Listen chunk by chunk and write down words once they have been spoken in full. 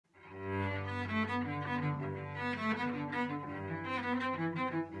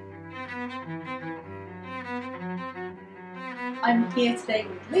I'm here today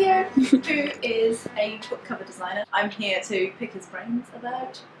with Leo, who is a book cover designer. I'm here to pick his brains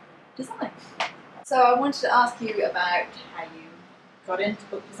about design. So I wanted to ask you about how you got into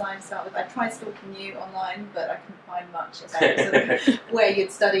book design to start with. I tried stalking you online, but I couldn't find much about sort of where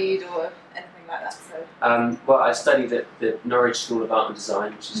you'd studied or anything like that. So. Well, I studied at the Norwich School of Art and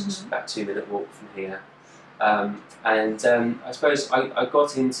Design, which is just about a 2-minute walk from here. I suppose I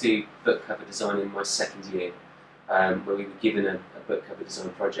got into book cover design in my second year, where we were given a book cover design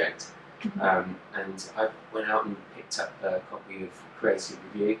project. And I went out and picked up a copy of Creative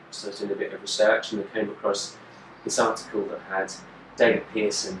Review, so I was doing a bit of research, and I came across this article that had David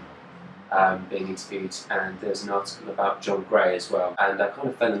Pearson being interviewed, and there was an article about John Gray as well, and I kind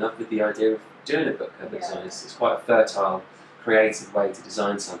of fell in love with the idea of doing a book cover design. It's quite a fertile, creative way to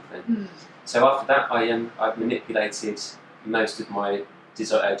design something. So after that, I've manipulated most of my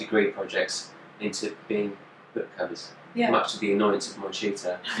degree projects into being book covers, much to the annoyance of my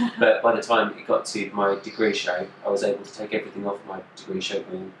tutor. But by the time it got to my degree show, I was able to take everything off my degree show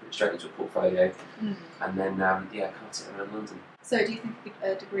and put it straight into a portfolio, and then cart it around London. So do you think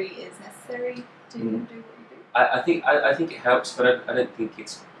a degree is necessary to do what you do? I think it helps, but I don't think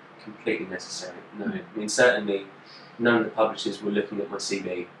it's completely necessary. No, I mean certainly none of the publishers were looking at my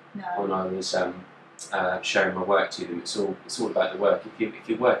CV when I was showing my work to them. It's all about the work. If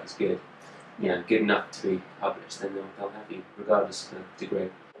your work is good, good enough to be published, then they'll have you regardless of the degree.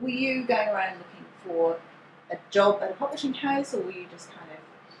 Were you going around looking for a job at a publishing house, or were you just kind of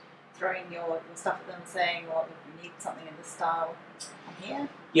throwing your stuff at them, saying, "Well, if you need something in this style, I'm here"?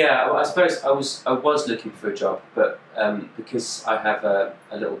 Yeah, well, I suppose I was looking for a job, but because I have a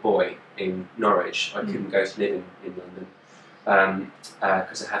little boy in Norwich, I couldn't go to live in London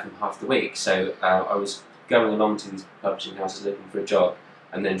because I have him half the week. So I was going along to these publishing houses looking for a job,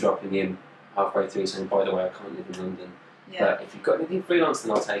 and then dropping in halfway through saying, "By the way, I can't live in London, but if you've got anything freelance,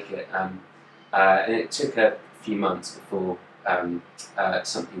 then I'll take it." And it took a few months before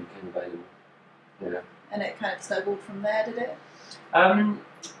something became available. And it kind of snowballed from there, did it?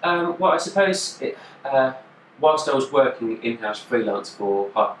 Well, I suppose whilst I was working in-house freelance for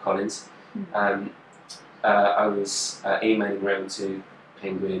HarperCollins, I was emailing around to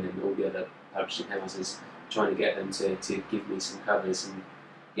Penguin and all the other publishing houses, trying to get them to give me some covers. And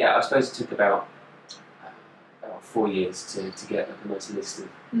I suppose it took about 4 years to get like a nice list of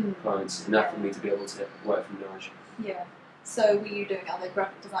clients, enough for me to be able to work from Norwich. Yeah. So were you doing other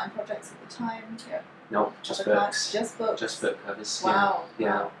graphic design projects at the time? Yeah. No, just books. Just books? Just book covers. Wow.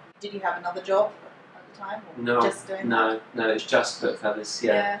 Yeah. Wow. Did you have another job at the time? Or no, just doing that? No, it's just book covers.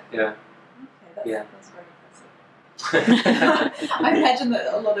 Yeah. Okay, that's very impressive. I imagine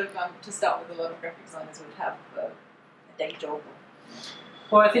that a lot of, to start with, a lot of graphic designers would have a day job.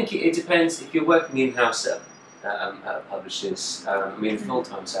 Well, I think it depends. If you're working in-house at publishers, I mean,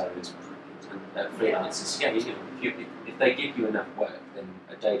 full-time salaries and freelancers, if they give you enough work, then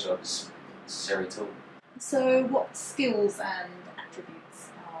a day job is necessary at all. So what skills and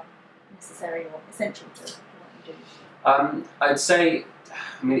attributes are necessary or essential to what you do? I'd say,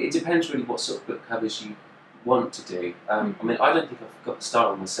 I mean, it depends really what sort of book covers you want to do. I mean, I don't think I've got the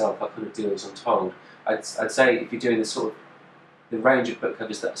style myself. I kind of do as I'm told. I'd say if you're doing the range of book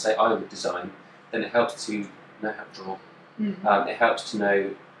covers that say I would design, then it helps to know how to draw. It helps to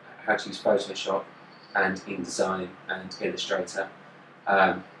know how to use Photoshop and InDesign and Illustrator.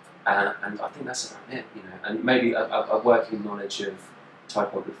 And I think that's about it, and maybe a working knowledge of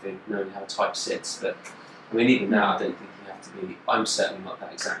typography, knowing how type sits, but I mean even now I don't think you have to be, I'm certainly not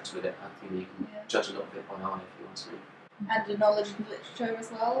that exact with it. I think you can judge a little bit by eye if you want to. And a knowledge of literature as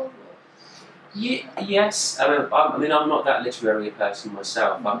well? Or? Yes, I mean I'm not that literary a person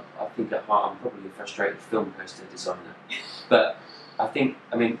myself. I think at heart I'm probably a frustrated film poster designer, but I think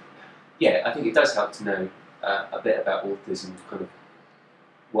it does help to know a bit about authors and kind of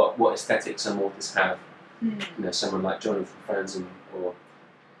what aesthetics some authors have. Someone like Jonathan Franzen or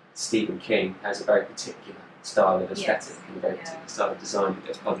Stephen King has a very particular style of aesthetic and a very particular style of design that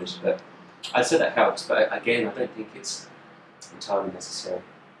gets published. But I'd say that helps, but again, I don't think it's entirely necessary.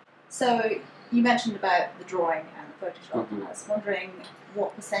 So you mentioned about the drawing and the Photoshop. I was wondering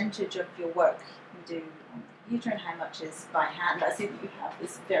what percentage of your work you do on the computer and how much is by hand. I see that you have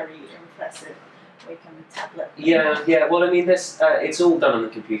this very impressive Wacom tablet. Yeah. Well, I mean, it's all done on the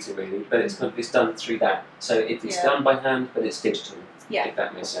computer really, but it's done through that. So it's done by hand, but it's digital. If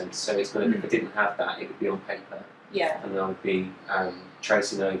that makes sense. So it's kind of if I didn't have that, it would be on paper. And I would be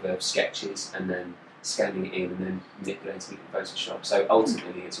tracing over sketches and then scanning it in and then manipulating it in Photoshop. So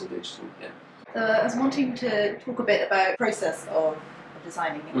ultimately, it's all digital. I was wanting to talk a bit about the process of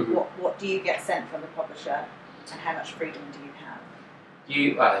designing. What do you get sent from the publisher? And how much freedom do you have?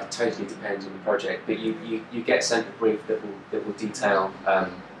 It totally depends on the project, but you get sent a brief that will detail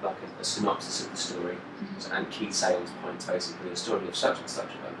like a synopsis of the story and key sales points, basically a story of such and such,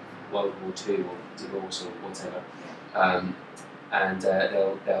 World War II or divorce or whatever, and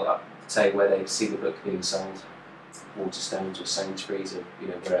they'll say where they see the book being sold, Waterstones or Sainsbury's or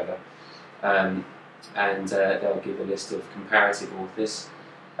wherever, and they'll give a list of comparative authors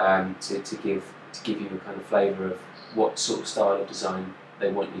to give you a kind of flavour of what sort of style of design they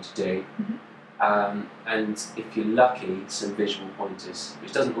want you to do, and if you're lucky, some visual pointers,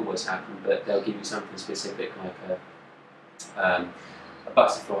 which doesn't always happen, but they'll give you something specific like a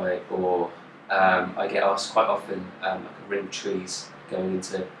butterfly, or I get asked quite often like a ring of trees going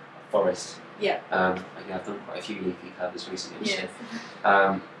into a forest. Yeah. I've done quite a few leafy covers recently. Yes.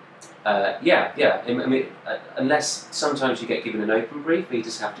 So, I mean, unless sometimes you get given an open brief, where you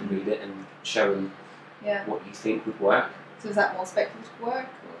just have to read it and show them what you think would work. So is that more speculative work? Or?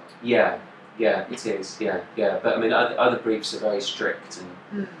 Yeah, it is. Yeah. But I mean, other briefs are very strict,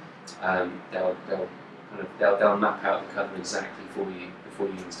 and they'll map out the cover exactly for you before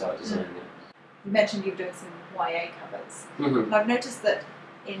you even start designing it. You mentioned you're doing some YA covers. And I've noticed that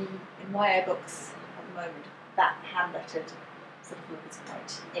in YA books at the moment, that hand-lettered sort of look is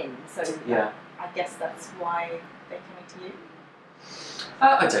quite in. So I guess that's why they're coming to you.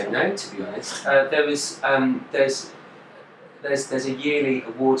 I don't know, to be honest. There's a yearly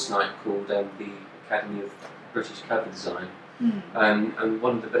awards night called the Academy of British Cover Design, and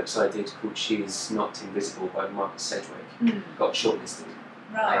one of the books I did called "She Is Not Invisible" by Marcus Sedgwick got shortlisted.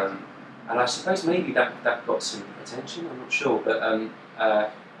 Right. And I suppose maybe that got some attention. I'm not sure, but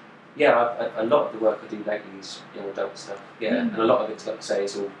a lot of the work I do lately is young adult stuff. And a lot of it, like I say,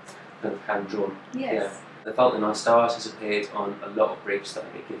 is all kind of hand drawn. Yes. Yeah. The Fault in Our Stars has appeared on a lot of briefs that I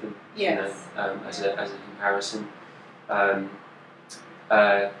get given. As a comparison. I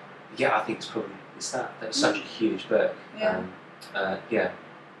think it's that. That's such a huge book. I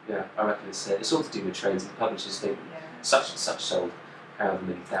reckon it's all to do with trends. The publishers think such and such sold however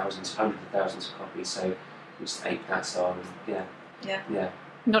many thousands, hundreds of thousands of copies, so we just ape that style. And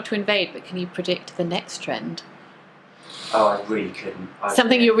Not to invade, but can you predict the next trend? Oh, I really couldn't.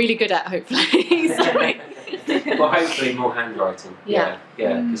 Something you're really good at, hopefully. Well, hopefully more handwriting.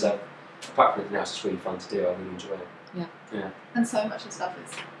 Because apart from anything else, it's really fun to do. I really enjoy it. Yeah. And so much of stuff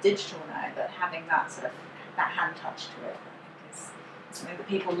is digital now that having that sort of that hand touch to it, I think, is something that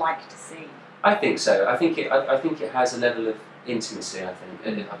people like to see. I think so. I think it has a level of intimacy. I think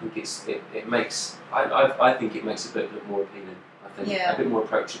it makes it makes a book look more appealing. I think a bit more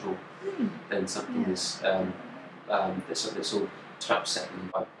approachable than something that's all typesetting.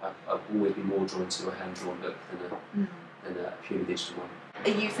 I've always been more drawn to a hand drawn book than a purely digital one. Are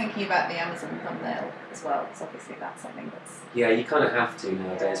you thinking about the Amazon thumbnail as well? Because obviously that's something that's... Yeah, you kind of have to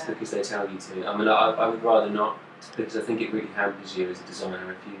nowadays because they tell you to. I mean, I would rather not, because I think it really hampers you as a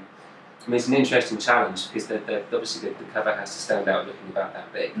designer if you... I mean, it's an interesting challenge because obviously the cover has to stand out looking about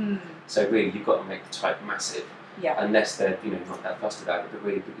that big. So really, you've got to make the type massive, unless they're not that fussed about it. But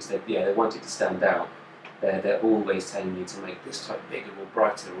really, because they want it to stand out, they're always telling you to make this type bigger or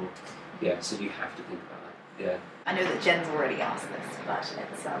brighter, or so you have to think about that. Yeah. I know that Jen's already asked this, but it's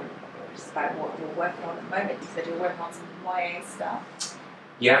just about what you're working on at the moment. You said you're working on some YA stuff.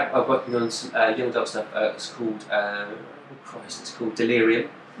 Yeah, I'm working on some young adult stuff. It's called Delirium,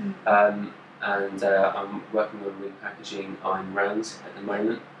 and I'm working on repackaging Ayn Rand at the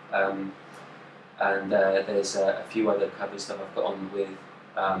moment. And there's a few other covers that I've got on with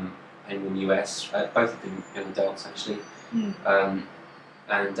Penguin US, both of them young adults actually,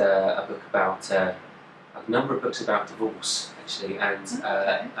 and a book about. A number of books about divorce, actually, and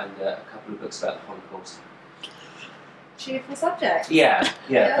a couple of books about the Holocaust. Cheerful subject. Yeah,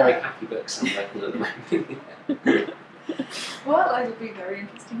 very happy books I'm working on at the moment. Well, it'll be very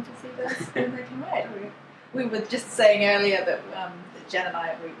interesting to see those when they come out. We were just saying earlier that Jen and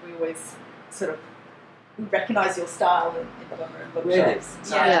I, we always sort of recognise your style in bookshops. Really?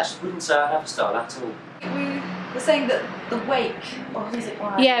 So I just wouldn't say I have a style at all. We were saying that The Wake, or was it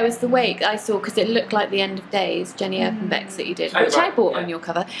one? Yeah, it was The Wake I saw because it looked like The End of Days, Jenny Erpenbeck's that you did, which I bought on your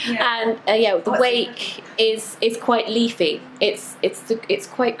cover. And The Wake is quite leafy. It's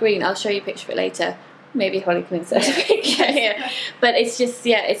quite green. I'll show you a picture of it later. Maybe Holly can insert a picture here. But it's just,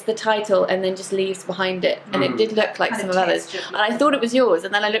 it's the title and then just leaves behind it. And it did look like some of others. And I thought it was yours,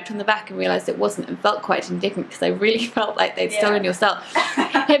 and then I looked on the back and realised it wasn't and felt quite indignant because I really felt like they'd stolen your style.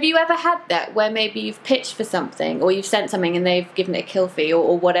 Have you ever had that where maybe you've pitched for something or you've sent something and they've given it a kill fee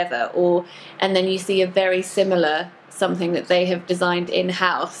or whatever, and then you see a very similar something that they have designed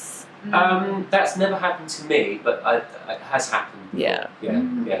in-house That's never happened to me, but it has happened before. Yeah.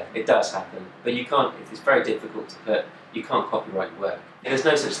 Yeah, it does happen. But you can't. It's very difficult to put. You can't copyright your work. There's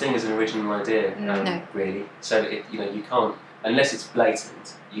no such thing as an original idea, No. really. So you can't unless it's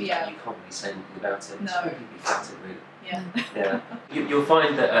blatant. You Yeah. can't really say anything about it. No. It's really be flattered, really. Yeah. Yeah. You'll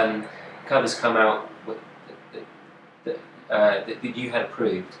find that covers come out that you had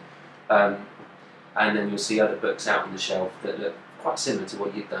approved, and then you'll see other books out on the shelf that look quite similar to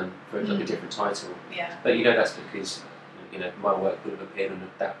what you've done for a different title. Yeah. But that's because my work would have appeared on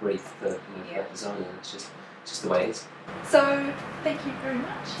that brief for that designer. It's just the way it is. So thank you very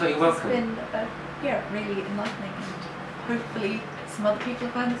much. Oh, you're welcome. It's been really enlightening, and hopefully some other people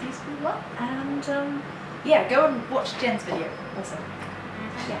have found this useful as well. And go and watch Jen's video also.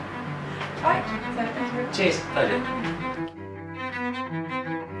 Yeah. Right. So thank you very much. Cheers. Pleasure.